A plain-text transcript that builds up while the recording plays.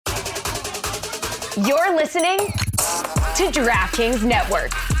You're listening to DraftKings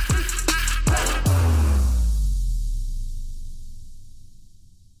Network.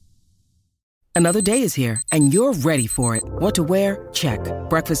 Another day is here, and you're ready for it. What to wear? Check.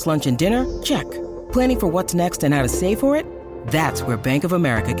 Breakfast, lunch, and dinner? Check. Planning for what's next and how to save for it? That's where Bank of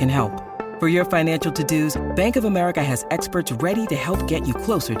America can help. For your financial to-dos, Bank of America has experts ready to help get you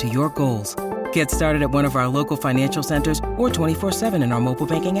closer to your goals. Get started at one of our local financial centers or 24/7 in our mobile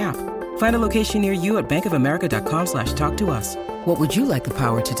banking app. Find a location near you at bankofamerica.com/talktous. What would you like the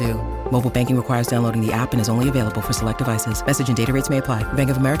power to do? Mobile banking requires downloading the app and is only available for select devices. Message and data rates may apply.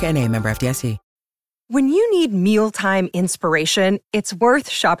 Bank of America N.A., member FDIC. When you need mealtime inspiration, it's worth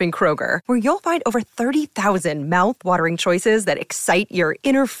shopping Kroger, where you'll find over 30,000 mouth-watering choices that excite your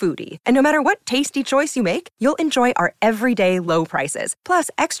inner foodie. And no matter what tasty choice you make, you'll enjoy our everyday low prices, plus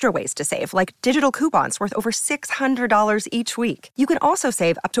extra ways to save, like digital coupons worth over $600 each week. You can also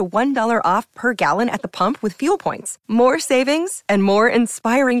save up to $1 off per gallon at the pump with fuel points. More savings and more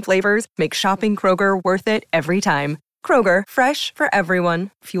inspiring flavors make shopping Kroger worth it every time. Kroger, fresh for everyone.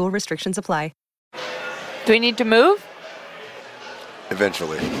 Fuel restrictions apply. Do we need to move?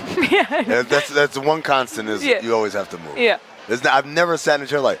 Eventually. Yeah. That's one constant is you always have to move. Yeah. I've never sat in a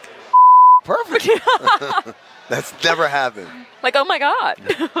chair like, perfect. That's never happened. Like, oh my God.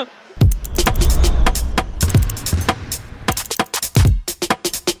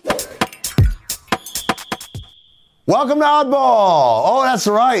 Welcome to Oddball. Oh, that's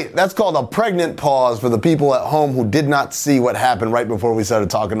right. That's called a pregnant pause for the people at home who did not see what happened right before we started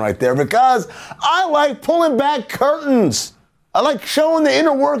talking right there, because I like pulling back curtains. I like showing the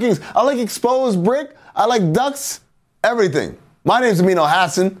inner workings. I like exposed brick. I like ducks, everything. My name's Amin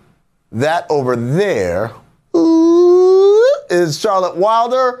Elhassan. That over there is Charlotte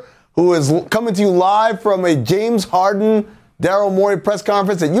Wilder, who is coming to you live from a James Harden, Daryl Morey press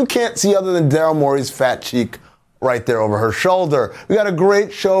conference that you can't see other than Daryl Morey's fat cheek right there over her shoulder. We got a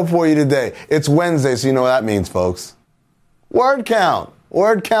great show for you today. It's Wednesday, so you know what that means, folks. Word count.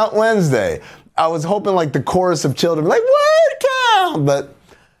 Word count Wednesday. I was hoping like the chorus of children like, word count! But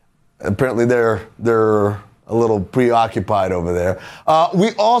apparently they're a little preoccupied over there.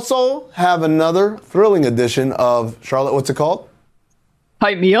 We also have another thrilling edition of Charlotte, what's it called?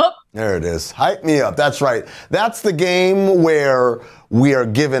 Hype Me Up. There it is. Hype Me Up. That's right. That's the game where we are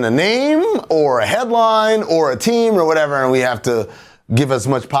given a name or a headline or a team or whatever, and we have to give as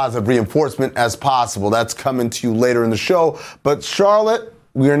much positive reinforcement as possible. That's coming to you later in the show. But Charlotte,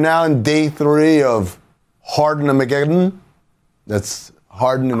 we are now in day 3 of Harden-amageddon. That's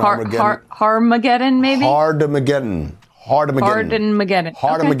Harden and Armageddon. Harmageddon, maybe? Harden-amageddon. Harden-mageddon.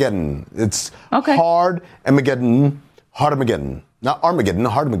 Harden-amageddon. Okay. It's Hard-amageddon. Harden-amageddon. Not Armageddon,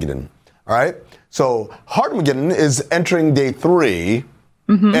 Harden-amageddon. All right? So Harden-amageddon is entering day 3.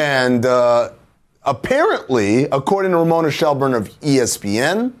 Mm-hmm. And apparently, according to Ramona Shelburne of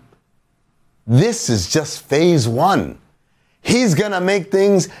ESPN, this is just phase 1. He's going to make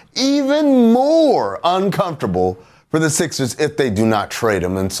things even more uncomfortable for the Sixers if they do not trade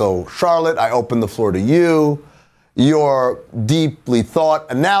him. And so, Charlotte, I open the floor to you. Your deeply thought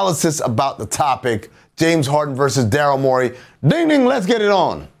analysis about the topic, James Harden versus Daryl Morey. Ding, ding, let's get it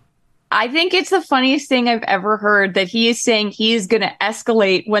on. I think it's the funniest thing I've ever heard that he is saying he is going to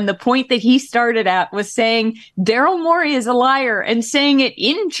escalate when the point that he started at was saying Daryl Morey is a liar and saying it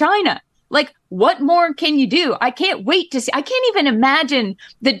in China. Like, what more can you do? I can't wait to see. I can't even imagine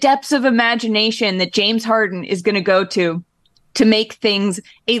the depths of imagination that James Harden is going to go to make things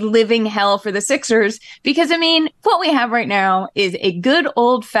a living hell for the Sixers. Because, I mean, what we have right now is a good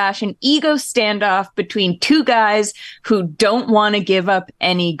old-fashioned ego standoff between two guys who don't want to give up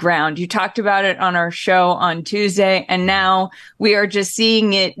any ground. You talked about it on our show on Tuesday, and now we are just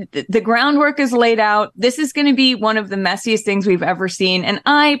seeing it. The groundwork is laid out. This is going to be one of the messiest things we've ever seen. And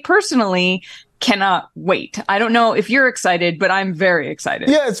I personally cannot wait. I don't know if you're excited, but I'm very excited.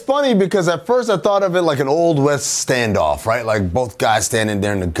 Yeah, it's funny because at first I thought of it like an Old West standoff, right? Like both guys standing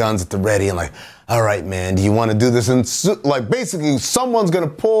there and the guns at the ready and like, all right, man, do you want to do this? And like basically someone's going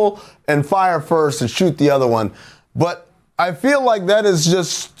to pull and fire first and shoot the other one. But I feel like that is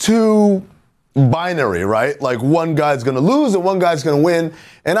just too binary, right? Like one guy's going to lose and one guy's going to win.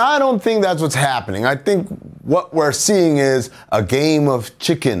 And I don't think that's what's happening. I think what we're seeing is a game of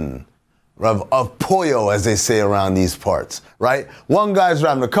chicken. Of pollo, as they say around these parts, right? One guy's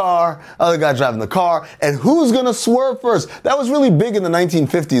driving the car, other guy's driving the car, and who's gonna swerve first? That was really big in the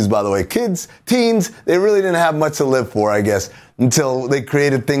 1950s, by the way. Kids, teens, they really didn't have much to live for, I guess. until they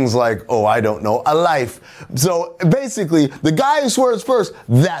created things like, oh, I don't know, a life. So basically, the guy who swears first,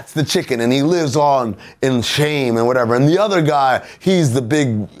 that's the chicken, and he lives on in shame and whatever. And the other guy, he's the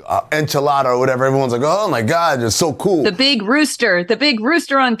big enchilada or whatever. Everyone's like, oh my God, you're so cool. The big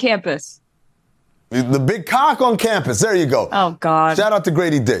rooster on campus. The big cock on campus. There you go. Oh, God. Shout out to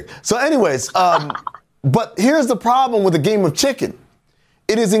Grady Dick. So anyways, but here's the problem with the game of chicken.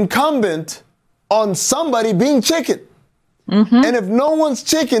 It is incumbent on somebody being chicken. Mm-hmm. And if no one's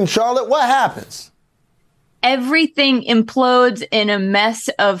chicken, Charlotte, what happens? Everything implodes in a mess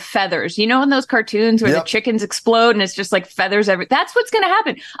of feathers. You know in those cartoons where the chickens explode and it's just like feathers that's what's going to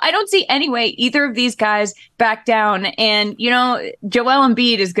happen. I don't see any way either of these guys back down. And, you know, Joel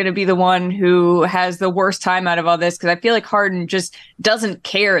Embiid is going to be the one who has the worst time out of all this because I feel like Harden just doesn't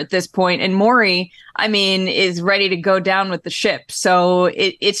care at this point. And Morey, I mean, is ready to go down with the ship. So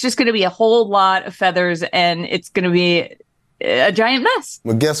it's just going to be a whole lot of feathers and it's going to be a giant mess.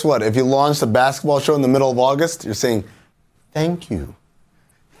 Well, guess what? If you launched a basketball show in the middle of August, you're saying, thank you.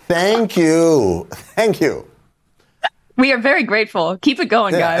 Thank you. Thank you. We are very grateful. Keep it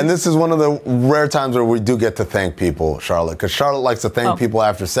going, guys. And this is one of the rare times where we do get to thank people, Charlotte, because Charlotte likes to thank people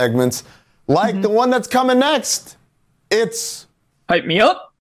after segments like the one that's coming next. It's Hype Me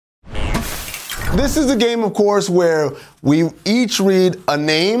Up. This is a game, of course, where we each read a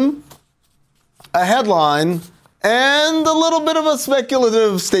name, a headline, and a little bit of a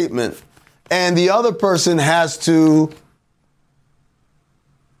speculative statement. And the other person has to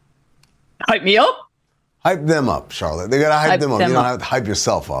hype me up? Hype them up, Charlotte. They got to hype them up. You don't have to hype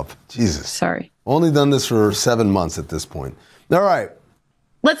yourself up. Jesus. Sorry. Only done this for 7 months at this point. All right.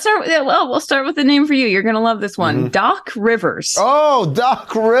 Let's start with, we'll start with the name for you. You're going to love this one. Doc Rivers. Oh,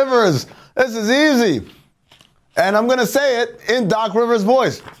 Doc Rivers. This is easy. And I'm going to say it in Doc Rivers'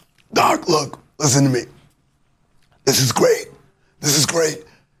 voice. Doc, look, listen to me. This is great. This is great.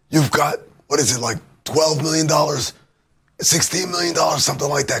 You've got, what is it, like $12 million, $16 million, something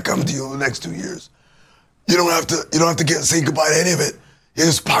like that coming to you in the next 2 years. You don't have to say goodbye to any of it. You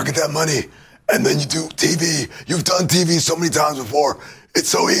just pocket that money, and then you do TV. You've done TV so many times before. It's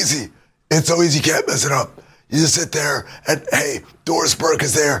so easy. It's so easy. You can't mess it up. You just sit there, and hey, Doris Burke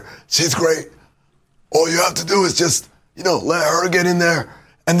is there. She's great. All you have to do is just, let her get in there,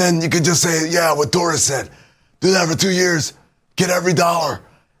 and then you can just say, yeah, what Doris said. Do that for 2 years. Get every dollar.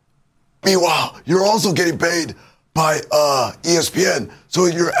 Meanwhile, you're also getting paid by ESPN, so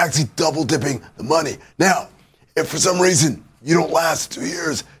you're actually double dipping the money. Now, if for some reason you don't last 2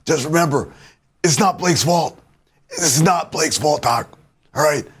 years, just remember, it's not Blake's fault. This is not Blake's fault, Doc. All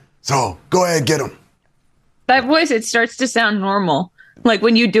right? So go ahead, get him. That voice, it starts to sound normal. Like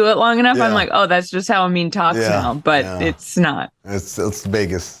when you do it long enough, I'm like, oh, that's just how Amin talks now. But it's not. It's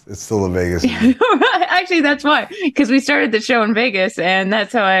Vegas. It's still in Vegas. Actually, that's why. Because we started the show in Vegas, and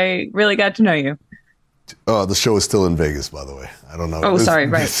that's how I really got to know you. Oh, the show is still in Vegas, by the way. I don't know. Oh, sorry.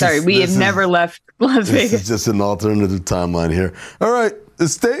 We have never left Las Vegas. This is just an alternative timeline here. All right. The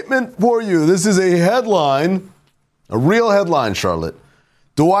statement for you. This is a headline, a real headline, Charlotte.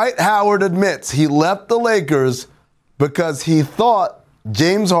 Dwight Howard admits he left the Lakers because he thought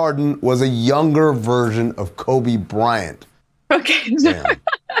James Harden was a younger version of Kobe Bryant. Okay. Damn.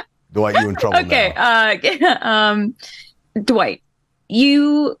 Dwight, you in trouble now. Dwight,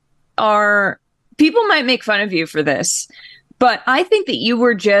 people might make fun of you for this, but I think that you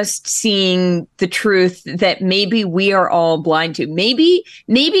were just seeing the truth that maybe we are all blind to. Maybe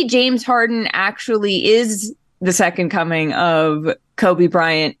James Harden actually is the second coming of Kobe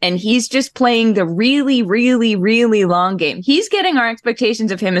Bryant, and he's just playing the really, really, really long game. He's getting our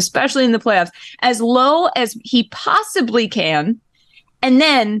expectations of him, especially in the playoffs, as low as he possibly can. And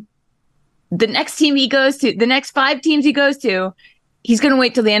then the next team he goes to, the next 5 teams he goes to, he's going to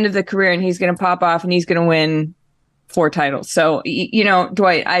wait till the end of the career and he's going to pop off and he's going to win 4 titles. So,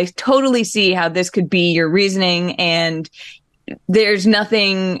 Dwight, I totally see how this could be your reasoning, and there's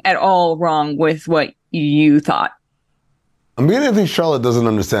nothing at all wrong with what you thought. I'm beginning to think Charlotte doesn't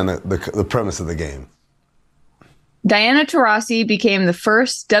understand the premise of the game. Diana Taurasi became the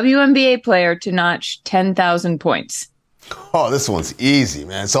first WNBA player to notch 10,000 points. Oh, this one's easy,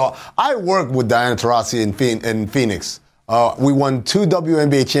 man. So I worked with Diana Taurasi in Phoenix. We won 2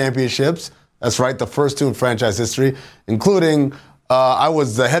 WNBA championships. That's right, the first 2 in franchise history, including I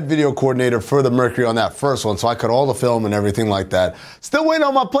was the head video coordinator for the Mercury on that first one, so I cut all the film and everything like that. Still waiting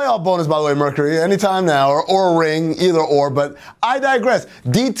on my playoff bonus, by the way, Mercury, anytime now, or a ring, either or, but I digress.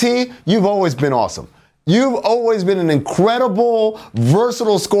 DT, you've always been awesome. You've always been an incredible,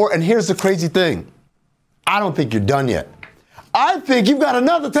 versatile scorer, and here's the crazy thing. I don't think you're done yet. I think you've got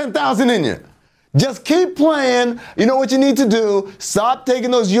another 10,000 in you. Just keep playing. You know what you need to do? Stop taking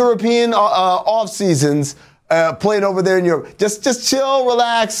those European off seasons, playing over there in Europe. Just chill,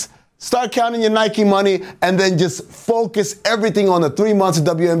 relax, start counting your Nike money, and then just focus everything on the 3 months of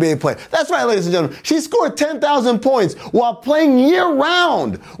WNBA play. That's right, ladies and gentlemen. She scored 10,000 points while playing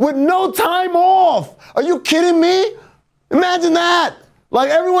year-round with no time off. Are you kidding me? Imagine that. Like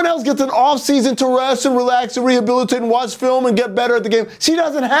everyone else gets an off season to rest and relax and rehabilitate and watch film and get better at the game. She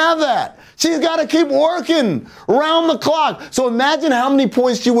doesn't have that. She's got to keep working round the clock. So imagine how many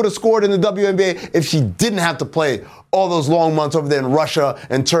points she would have scored in the WNBA if she didn't have to play all those long months over there in Russia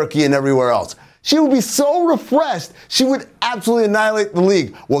and Turkey and everywhere else. She would be so refreshed, she would absolutely annihilate the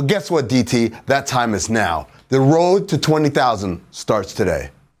league. Well, guess what, DT? That time is now. The road to 20,000 starts today.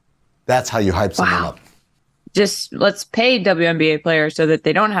 That's how you hype someone up. Just let's pay WNBA players so that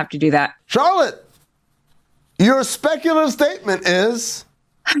they don't have to do that. Charlotte, your speculative statement is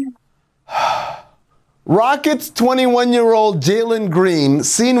Rockets 21-year-old Jalen Green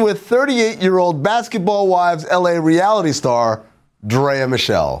seen with 38-year-old Basketball Wives LA reality star Drea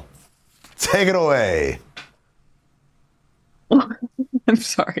Michelle. Take it away. I'm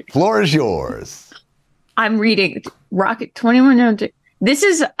sorry. Floor is yours. I'm reading Rocket 21-year-old. This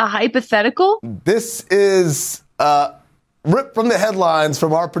is a hypothetical? This is ripped from the headlines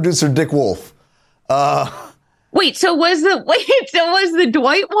from our producer, Dick Wolf. So was the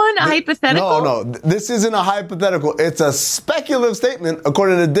Dwight one a hypothetical? No. This isn't a hypothetical. It's a speculative statement,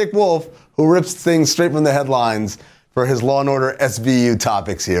 according to Dick Wolf, who rips things straight from the headlines for his Law & Order SVU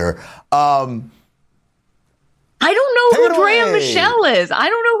topics here. I don't know who Drea Michelle is. I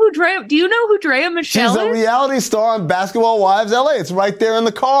don't know who Drea. Do you know who Drea Michelle is? She's a reality star on Basketball Wives LA. It's right there in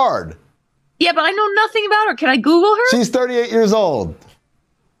the card. Yeah, but I know nothing about her. Can I Google her? She's 38 years old.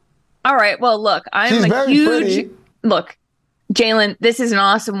 All right. Well, look, She's very pretty. Look, Jalen, this is an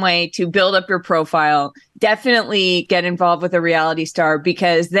awesome way to build up your profile. Definitely get involved with a reality star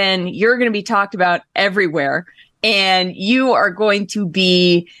because then you're going to be talked about everywhere. And you are going to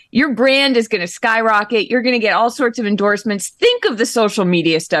be, your brand is going to skyrocket. You're going to get all sorts of endorsements. Think of the social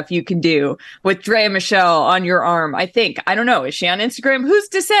media stuff you can do with Drea Michelle on your arm. I don't know. Is she on Instagram? Who's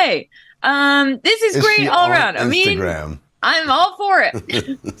to say? This is great all around. Instagram? I'm all for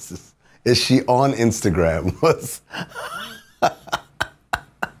it. Is she on Instagram?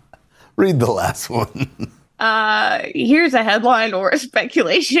 Read the last one. Here's a headline or a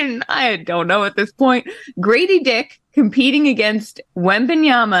speculation. I don't know at this point. Grady Dick competing against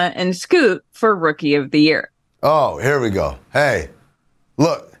Wembanyama and Scoot for Rookie of the Year. Oh, here we go. Hey,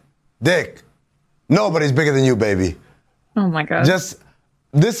 look, Dick, nobody's bigger than you, baby. Oh, my God.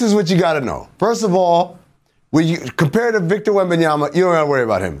 This is what you got to know. First of all, when you compare to Victor Wembanyama, you don't got to worry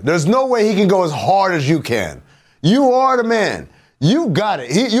about him. There's no way he can go as hard as you can. You are the man. You got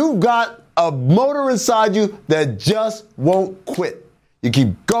it. You've got a motor inside you that just won't quit. You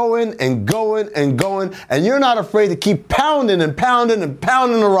keep going and going and going, and you're not afraid to keep pounding and pounding and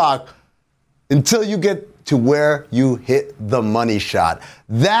pounding the rock until you get to where you hit the money shot.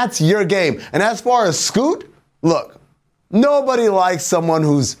 That's your game. And as far as Scoot, look, nobody likes someone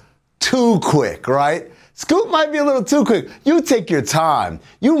who's too quick, right? Scoot might be a little too quick. You take your time.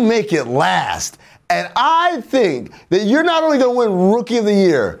 You make it last. And I think that you're not only going to win Rookie of the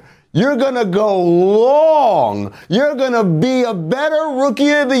Year, you're going to go long. You're going to be a better Rookie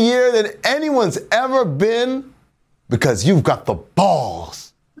of the Year than anyone's ever been because you've got the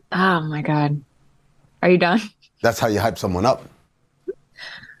balls. Oh, my God. Are you done? That's how you hype someone up.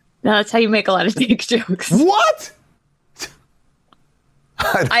 No, that's how you make a lot of dick jokes. What?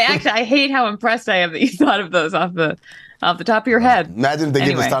 I hate how impressed I am that you thought of those off the top of your head. Imagine if they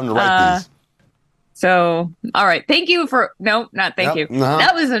give us time to write these. So, all right. Thank you for... No, not thank you. Uh-huh.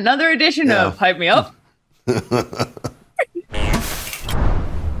 That was another edition of Hype Me Up.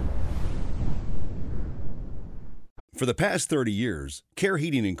 For the past 30 years, Care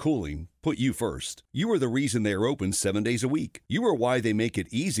Heating and Cooling put you first. You are the reason they are open 7 days a week. You are why they make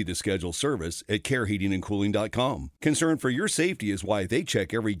it easy to schedule service at careheatingandcooling.com. Concern for your safety is why they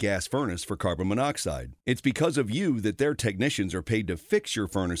check every gas furnace for carbon monoxide. It's because of you that their technicians are paid to fix your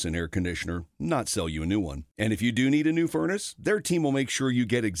furnace and air conditioner, not sell you a new one. And if you do need a new furnace, their team will make sure you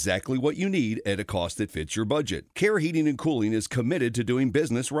get exactly what you need at a cost that fits your budget. Care Heating and Cooling is committed to doing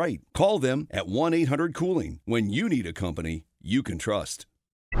business right. Call them at 1-800-COOLING when you need a company you can trust.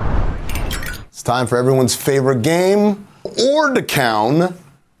 It's time for everyone's favorite game, Or to Count.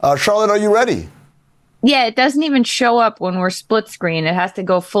 Charlotte, are you ready? Yeah, it doesn't even show up when we're split screen. It has to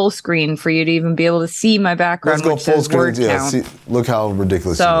go full screen for you to even be able to see my background. Let's go full screen. Yeah, see, look how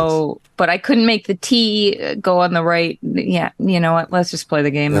ridiculous it is. But I couldn't make the T go on the right. Yeah, you know what? Let's just play the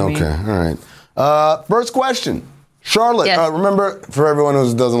game. Okay, all right. First question. Charlotte, Yes. remember, for everyone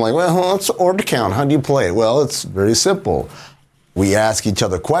who doesn't like, well, what's order count? How do you play it? Well, it's very simple. We ask each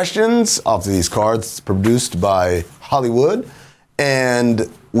other questions off of these cards produced by Hollywood, and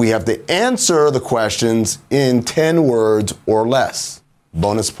we have to answer the questions in 10 words or less.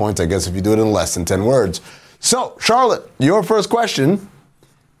 Bonus points, I guess, if you do it in less than 10 words. So, Charlotte, your first question.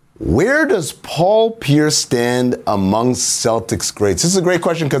 Where does Paul Pierce stand amongst Celtics greats? This is a great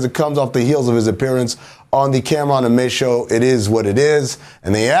question because it comes off the heels of his appearance on the Cameron and May show, It Is What It Is.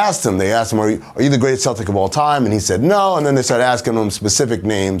 And they asked him, are you the greatest Celtic of all time? And he said no. And then they started asking him specific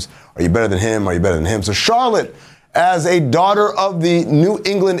names. Are you better than him? Are you better than him? So Charlotte, as a daughter of the New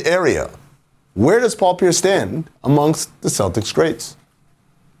England area, where does Paul Pierce stand amongst the Celtics greats?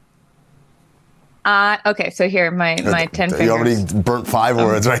 Okay, so here, my 10 fingers. You already burnt 5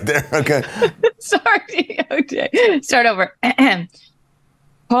 words right there. Okay. Sorry. Okay. Start over.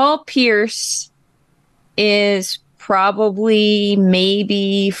 Paul Pierce is probably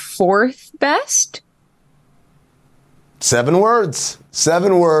maybe 4th best. 7 words.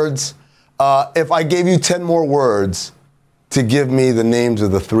 7 words. If I gave you 10 more words to give me the names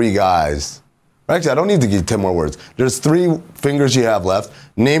of the 3 guys. Actually, I don't need to give you 10 more words. There's 3 fingers you have left.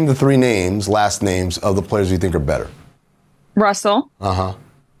 Name the 3 names, last names, of the players you think are better. Russell. Uh-huh.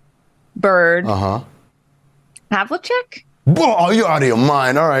 Bird. Uh-huh. Havlicek? Oh, you're out of your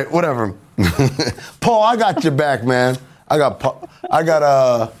mind. All right, whatever. Paul, I got your back, man. I got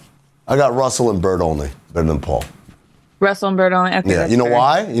Russell and Bird only. Better than Paul. Russell and Bird only? Okay, Yeah, you know fair.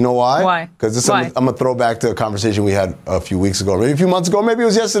 why? You know why? Why? Because Why? I'm going to throw back to a conversation we had a few weeks ago, maybe a few months ago, maybe it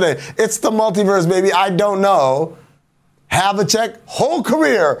was yesterday. It's the multiverse, baby. I don't know. Havlicek, whole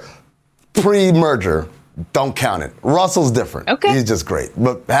career, pre-merger, don't count it. Russell's different. Okay. He's just great.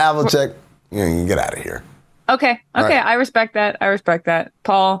 But Havlicek, you can get out of here. Okay. right. I respect that.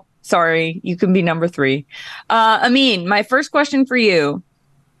 Paul, sorry, you can be number 3. Amin, my first question for you.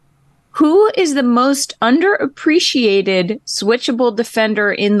 Who is the most underappreciated switchable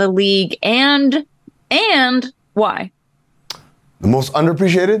defender in the league, and why? The most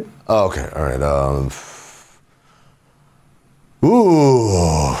underappreciated? Oh, okay, all right.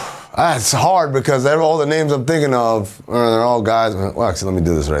 That's hard because all the names I'm thinking of, they're all guys. Well, actually, let me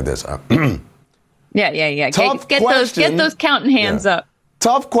do this right there. So. Yeah. Tough Get question. those counting hands up.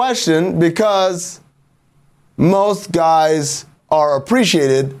 Tough question because most guys are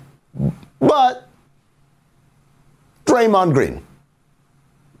appreciated, but Draymond Green.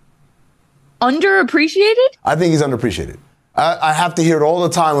 Underappreciated? I think he's underappreciated. I have to hear it all the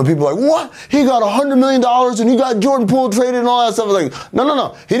time when people are like, what? He got $100 million and he got Jordan Poole traded and all that stuff. I'm like,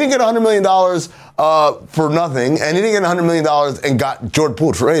 no. He didn't get $100 million for nothing, and he didn't get $100 million and got Jordan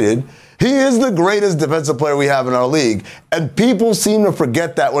Poole traded. He is the greatest defensive player we have in our league, and people seem to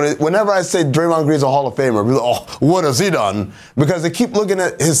forget that. Whenever I say Draymond Green's a Hall of Famer, people are like, oh, what has he done? Because they keep looking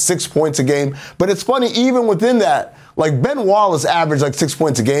at his 6 points a game. But it's funny, even within that, like Ben Wallace averaged like 6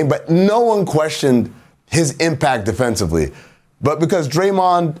 points a game, but no one questioned his impact defensively. But because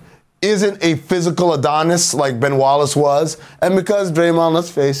Draymond isn't a physical Adonis like Ben Wallace was, and because Draymond, let's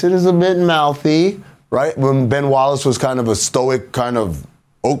face it, is a bit mouthy, right? When Ben Wallace was kind of a stoic kind of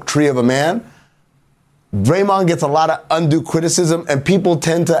oak tree of a man, Draymond gets a lot of undue criticism, and people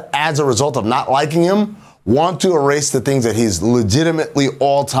tend to, as a result of not liking him, want to erase the things that he's legitimately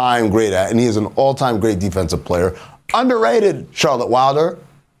all-time great at, and he is an all-time great defensive player. Underrated, Charlotte Wilder.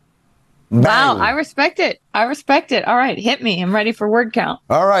 Bang. Wow, I respect it. All right, hit me. I'm ready for word count.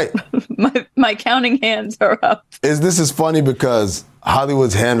 All right. my counting hands are up. This is funny because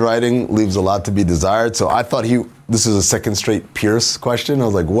Hollywood's handwriting leaves a lot to be desired. So I thought this is a second straight Pierce question. I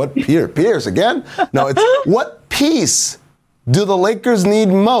was like, what Pierce? Pierce again? No, it's what piece do the Lakers need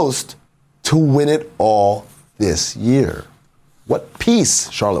most to win it all this year? What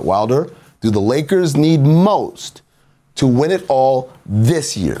piece, Charlotte Wilder, do the Lakers need most to win it all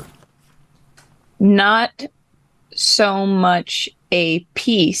this year? Not so much a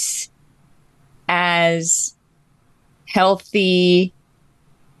piece as healthy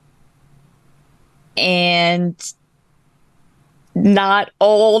and not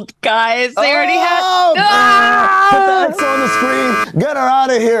old guys. They already have. Put the X on the screen. Get her out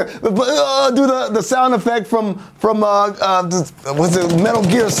of here. Do the sound effect from what's it? Metal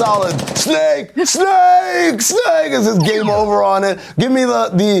Gear Solid. Snake. Is this game over on it? Give me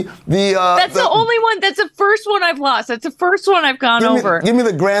the. That's the only one. That's the first one I've lost. That's the first one I've gone over. Give me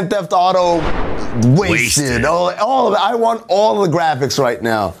the Grand Theft Auto wasted. All of it. I want all of the graphics right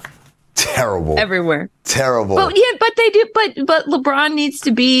now. Terrible. Everywhere. Terrible. But yeah, but they do. But LeBron needs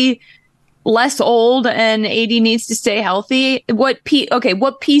to be less old and AD needs to stay healthy. What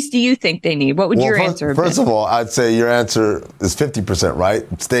piece do you think they need? What would your answer have been? First of all, I'd say your answer is 50% right.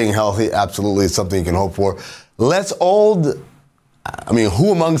 Staying healthy, absolutely, is something you can hope for. Less old, I mean,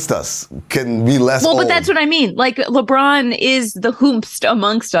 who amongst us can be less old? Well, but that's what I mean. Like, LeBron is the whomst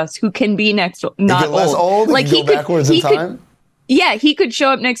amongst us who can be not old. Less old? Like, he go backwards in time? Yeah, he could show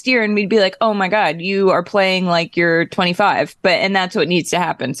up next year and we'd be like, oh my God, you are playing like you're 25. And that's what needs to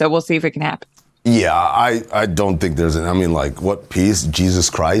happen. So we'll see if it can happen. Yeah, I don't think what piece? Jesus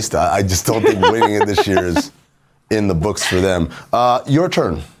Christ? I just don't think winning it this year is in the books for them. Your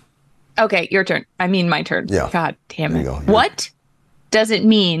turn. Okay, your turn. I mean, my turn. Yeah. God damn it. What does it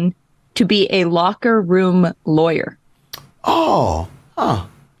mean to be a locker room lawyer? You've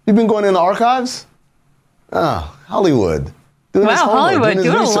been going in the archives? Hollywood. Hollywood,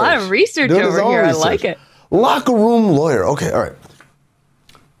 doing a lot of research over here. I like it. Locker room lawyer. Okay, all right.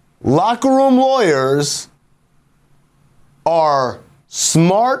 Locker room lawyers are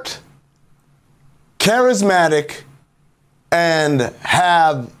smart, charismatic, and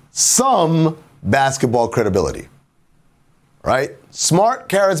have some basketball credibility. Right? Smart,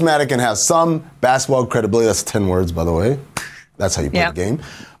 charismatic, and have some basketball credibility. That's 10 words, by the way. That's how you play the game.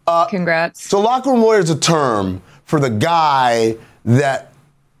 Congrats. So locker room lawyer is a term for the guy that,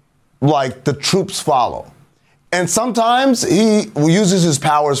 like, the troops follow. And sometimes he uses his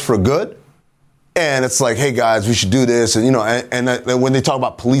powers for good. And it's like, hey, guys, we should do this. And, and when they talk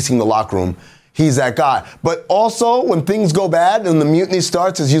about policing the locker room, he's that guy. But also, when things go bad and the mutiny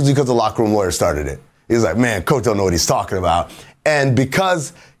starts, it's usually because the locker room lawyer started it. He's like, man, coach don't know what he's talking about. And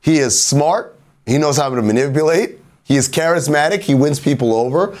because he is smart, he knows how to manipulate, he is charismatic, he wins people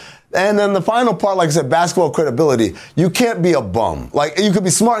over. And then the final part, like I said, basketball credibility. You can't be a bum. Like, you could be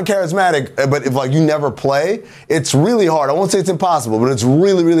smart and charismatic, but if, like, you never play, it's really hard. I won't say it's impossible, but it's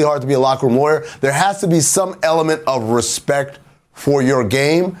really, really hard to be a locker room lawyer. There has to be some element of respect for your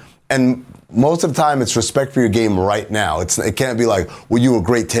game, and most of the time it's respect for your game right now. It can't be like, well, you were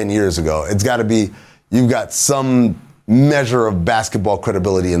great 10 years ago. It's got to be, you've got some measure of basketball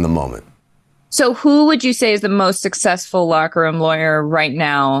credibility in the moment. So who would you say is the most successful locker room lawyer right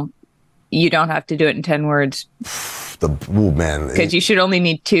now? You don't have to do it in 10 words. Man. Because you should only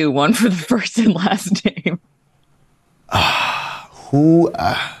need 2, one for the first and last name.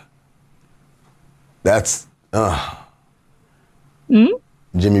 That's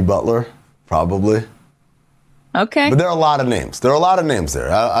Jimmy Butler, probably. Okay. But there are a lot of names. There.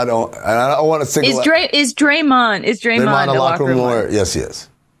 I don't want to single Is Draymond a locker room lawyer? Yes, he is.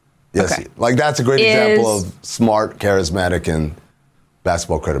 Yes, okay. Like, that's a great example of smart, charismatic, and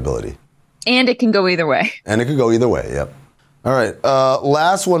basketball credibility. And it can go either way. Yep. All right.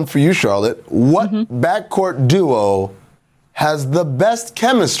 Last one for you, Charlotte. What backcourt duo has the best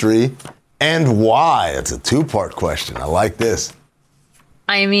chemistry and why? It's a 2-part question. I like this.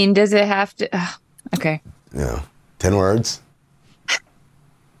 I mean, does it have to? Okay. Yeah. 10 words.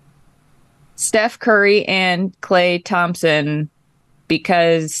 Steph Curry and Klay Thompson,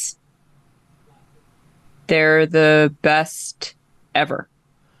 because they're the best ever.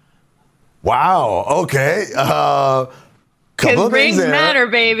 Wow. Okay. Because rings matter,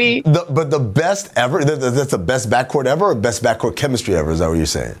 baby. But the best ever? That's the best backcourt ever or best backcourt chemistry ever? Is that what you're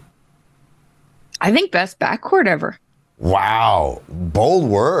saying? I think best backcourt ever. Wow. Bold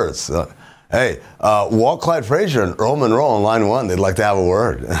words. Hey, Walt Clyde Frazier and Earl Monroe on line 1. They'd like to have a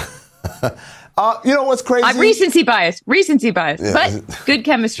word. You know what's crazy? Recency bias. Yeah. But good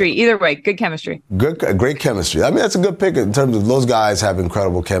chemistry. Either way, good chemistry. Great chemistry. I mean, that's a good pick in terms of those guys have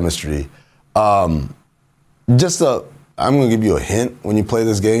incredible chemistry. I'm going to give you a hint when you play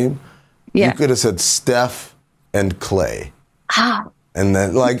this game. Yeah. You could have said Steph and Klay. And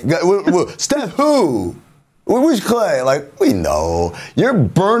then, like, Steph who? Which Klay? Like, we know. You're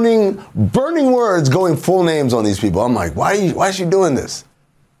burning words going full names on these people. I'm like, why is she doing this?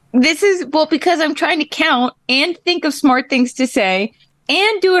 Because I'm trying to count and think of smart things to say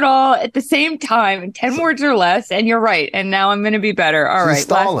and do it all at the same time in 10 words or less. And you're right. And now I'm going to be better. All right.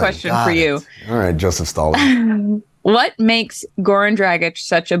 Last question for you. All right, Joseph Stalin. What makes Goran Dragic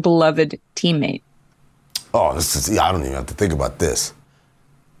such a beloved teammate? Oh, I don't even have to think about this.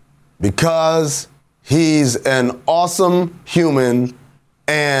 Because he's an awesome human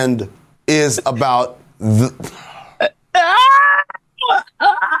and is about only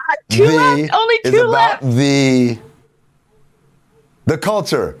two left. The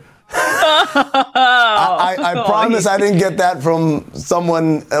culture. I promise I didn't get that from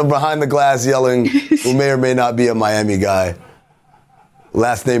someone behind the glass yelling who may or may not be a Miami guy.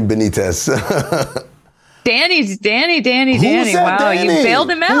 Last name Benitez. Danny. Who said Wow, Danny? you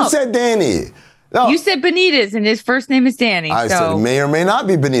bailed him out. Who said Danny? No. You said Benitez, and his first name is Danny. I said it may or may not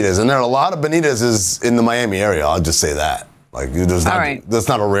be Benitez, and there are a lot of Benitez's in the Miami area. I'll just say that. Like, that's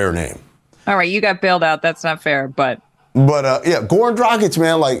not a rare name. All right, you got bailed out. That's not fair, but yeah, Goran Dragic,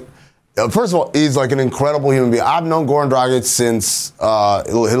 man, like, first of all, he's like an incredible human being. I've known Goran Dragic since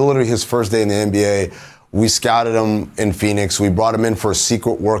literally his first day in the NBA. We scouted him in Phoenix. We brought him in for a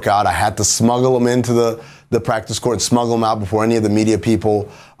secret workout. I had to smuggle him into the practice court and smuggle him out before any of the media people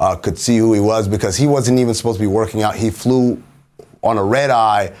could see who he was, because he wasn't even supposed to be working out. He flew on a red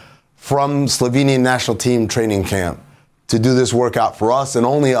eye from Slovenian national team training camp to do this workout for us and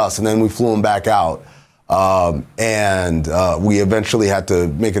only us, and then we flew him back out. We eventually had to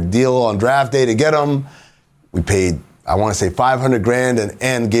make a deal on draft day to get him. We paid, I want to say, $500,000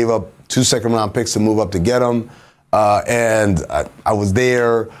 and gave up 2 second-round picks to move up to get him. I was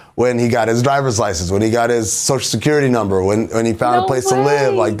there when he got his driver's license, when he got his social security number, when he found a place to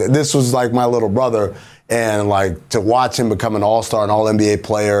live. Like, this was like my little brother. And like, to watch him become an all-star, an all-NBA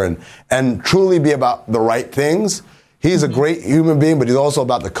player, and truly be about the right things. He's a great human being, but he's also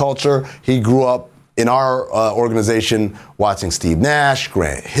about the culture. He grew up in our organization watching Steve Nash,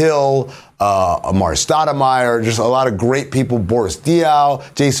 Grant Hill, Amari Stoudemire, just a lot of great people, Boris Diaw,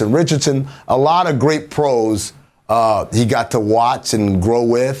 Jason Richardson, a lot of great pros he got to watch and grow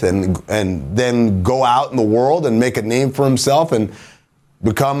with, and then go out in the world and make a name for himself and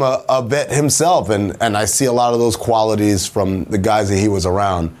become a vet himself. And I see a lot of those qualities from the guys that he was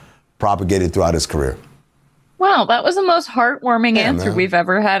around propagated throughout his career. Wow, that was the most heartwarming answer we've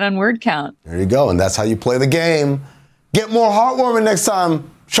ever had on Word Count. There you go, and that's how you play the game. Get more heartwarming next time,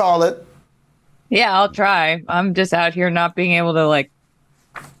 Charlotte. Yeah, I'll try. I'm just out here not being able to, like,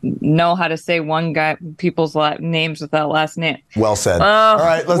 know how to say people's names without last name. Well said. All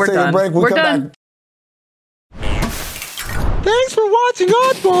right, let's take a break. We're done. Back. Thanks for watching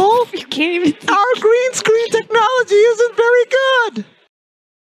Oddball. You can't even... Our green screen technology isn't very good.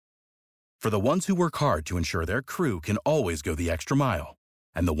 For the ones who work hard to ensure their crew can always go the extra mile,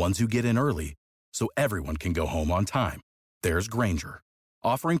 and the ones who get in early so everyone can go home on time, there's Grainger,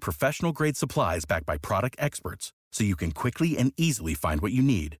 offering professional-grade supplies backed by product experts so you can quickly and easily find what you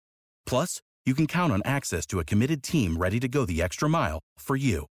need. Plus, you can count on access to a committed team ready to go the extra mile for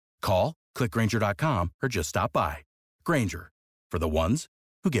you. Call, click Grainger.com, or just stop by. Grainger, for the ones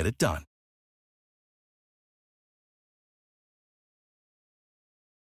who get it done.